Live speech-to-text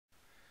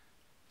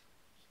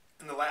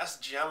In the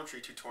last geometry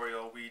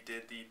tutorial, we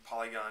did the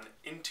polygon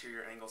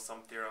interior angle sum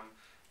theorem,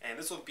 and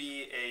this will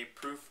be a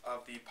proof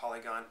of the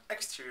polygon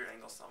exterior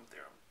angle sum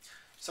theorem.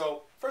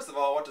 So, first of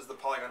all, what does the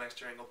polygon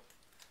exterior angle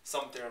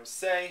sum theorem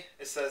say?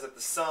 It says that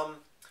the sum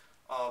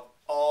of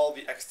all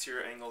the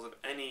exterior angles of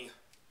any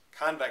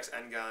convex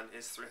n-gon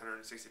is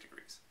 360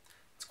 degrees.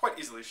 It's quite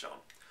easily shown.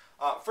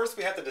 First,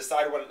 we have to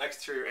decide what an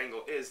exterior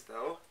angle is,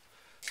 though.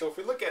 So if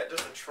we look at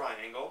just a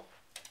triangle,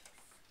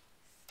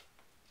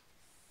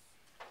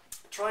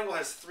 triangle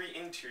has three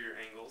interior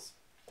angles,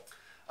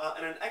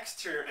 and an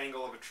exterior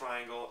angle of a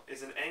triangle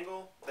is an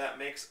angle that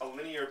makes a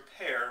linear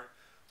pair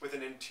with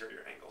an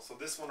interior angle. So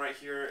this one right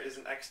here is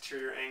an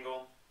exterior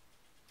angle,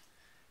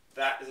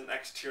 that is an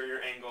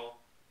exterior angle,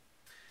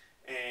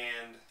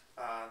 and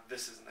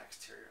this is an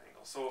exterior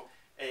angle. So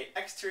an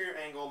exterior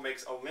angle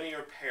makes a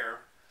linear pair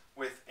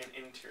with an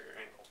interior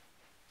angle.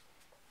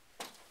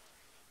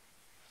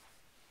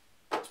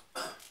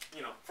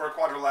 You know, for a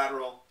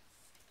quadrilateral,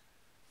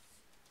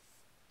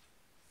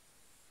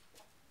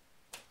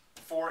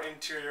 4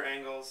 interior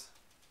angles,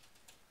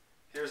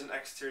 here's an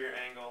exterior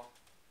angle,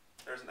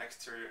 there's an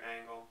exterior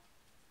angle,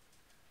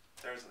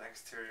 there's an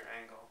exterior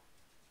angle,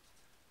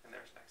 and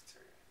there's an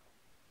exterior angle.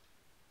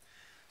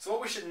 So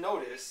what we should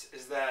notice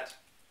is that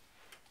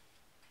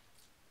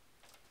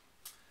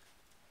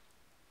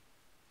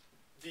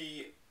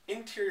the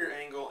interior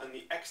angle and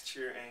the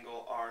exterior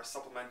angle are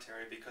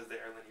supplementary because they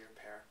are a linear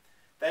pair.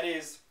 That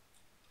is,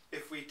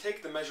 if we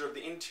take the measure of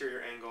the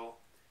interior angle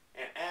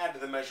and add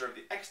the measure of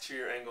the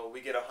exterior angle, we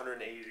get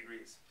 180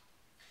 degrees.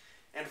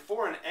 And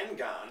for an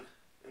n-gon,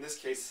 in this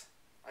case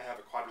I have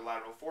a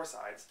quadrilateral 4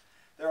 sides,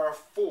 there are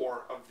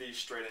 4 of these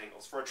straight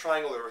angles. For a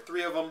triangle there are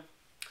 3 of them,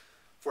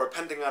 for a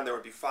pentagon there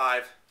would be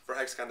 5, for a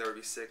hexagon there would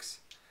be 6,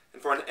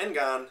 and for an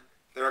n-gon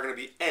there are going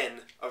to be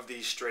n of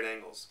these straight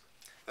angles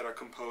that are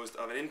composed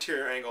of an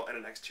interior angle and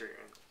an exterior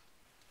angle.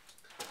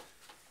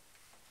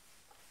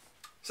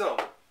 So,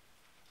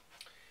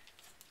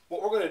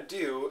 what we're going to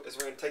do is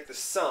we're going to take the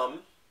sum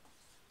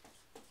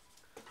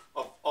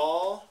of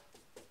all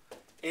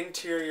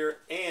interior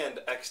and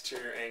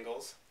exterior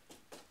angles.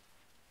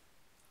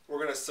 We're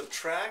going to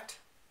subtract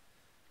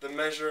the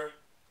measure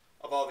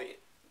of all the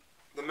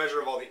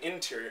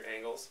interior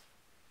angles.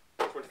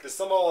 We're going to take the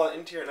sum of all the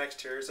interior and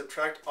exterior,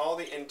 subtract all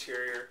the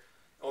interior,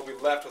 and we'll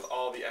be left with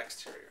all the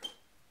exterior.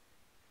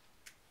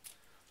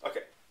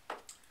 Okay,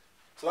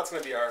 so that's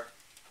going to be our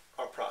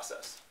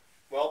process.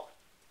 Well,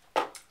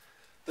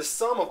 the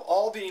sum of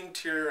all the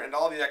interior and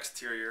all the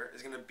exterior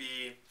is going to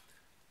be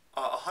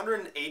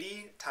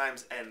 180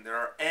 times n. There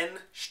are n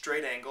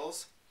straight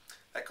angles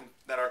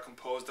that are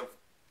composed of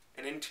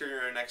an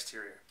interior and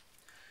exterior.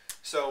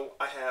 So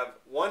I have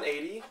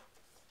 180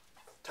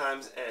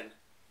 times n.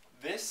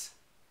 This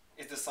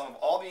is the sum of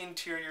all the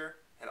interior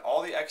and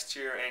all the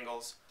exterior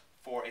angles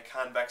for a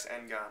convex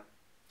n-gon.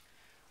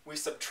 We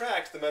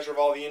subtract the measure of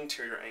all the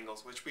interior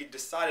angles, which we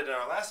decided in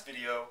our last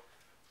video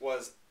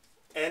was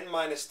n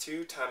minus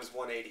 2 times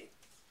 180.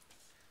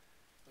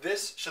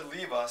 This should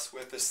leave us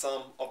with the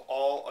sum of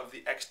all of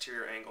the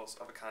exterior angles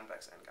of a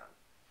convex n-gon.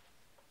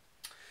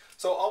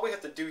 So all we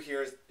have to do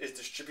here is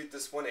distribute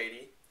this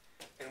 180,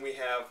 and we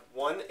have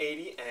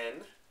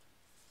 180n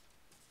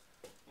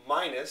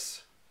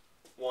minus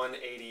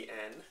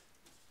 180n,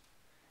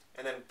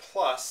 and then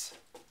plus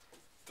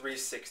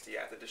 360.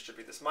 I have to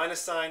distribute this minus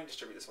sign,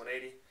 distribute this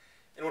 180,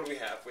 and what do we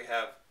have? We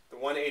have the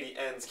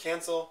 180n's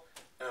cancel,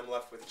 and I'm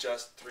left with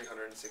just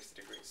 360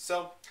 degrees.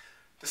 So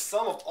the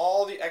sum of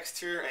all the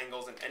exterior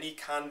angles in any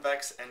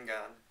convex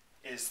n-gon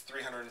is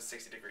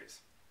 360 degrees.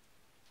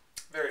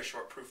 Very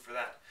short proof for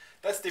that.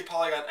 That's the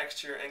polygon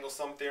exterior angle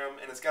sum theorem,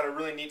 and it's got a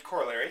really neat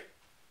corollary.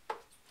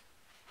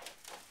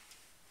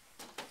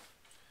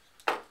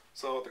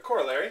 So the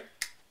corollary,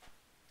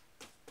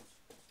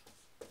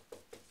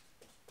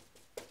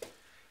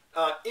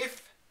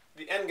 if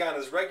the n-gon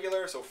is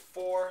regular, so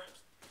for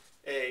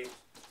a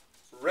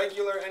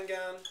regular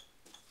n-gon,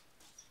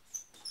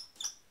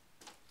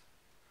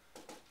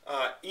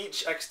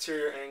 each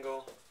exterior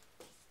angle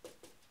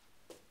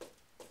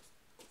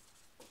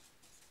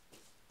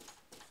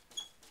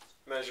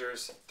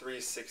measures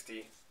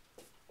 360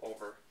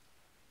 over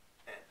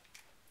n.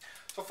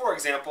 So for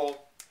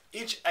example,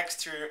 each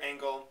exterior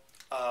angle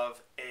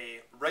of a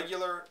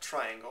regular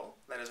triangle,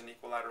 that is an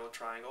equilateral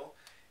triangle,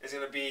 is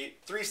going to be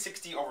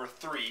 360 over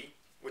 3,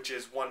 which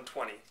is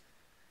 120.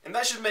 And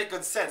that should make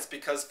good sense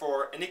because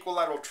for an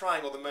equilateral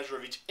triangle, the measure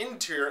of each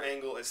interior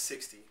angle is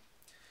 60.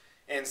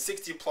 And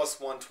 60 plus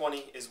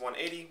 120 is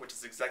 180, which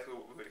is exactly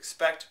what we would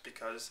expect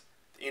because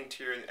the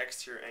interior and the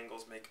exterior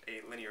angles make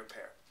a linear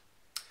pair.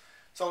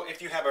 So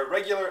if you have a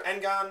regular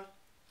n-gon,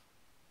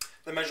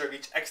 the measure of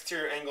each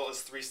exterior angle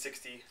is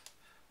 360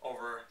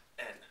 over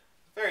n.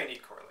 Very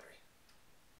neat corollary.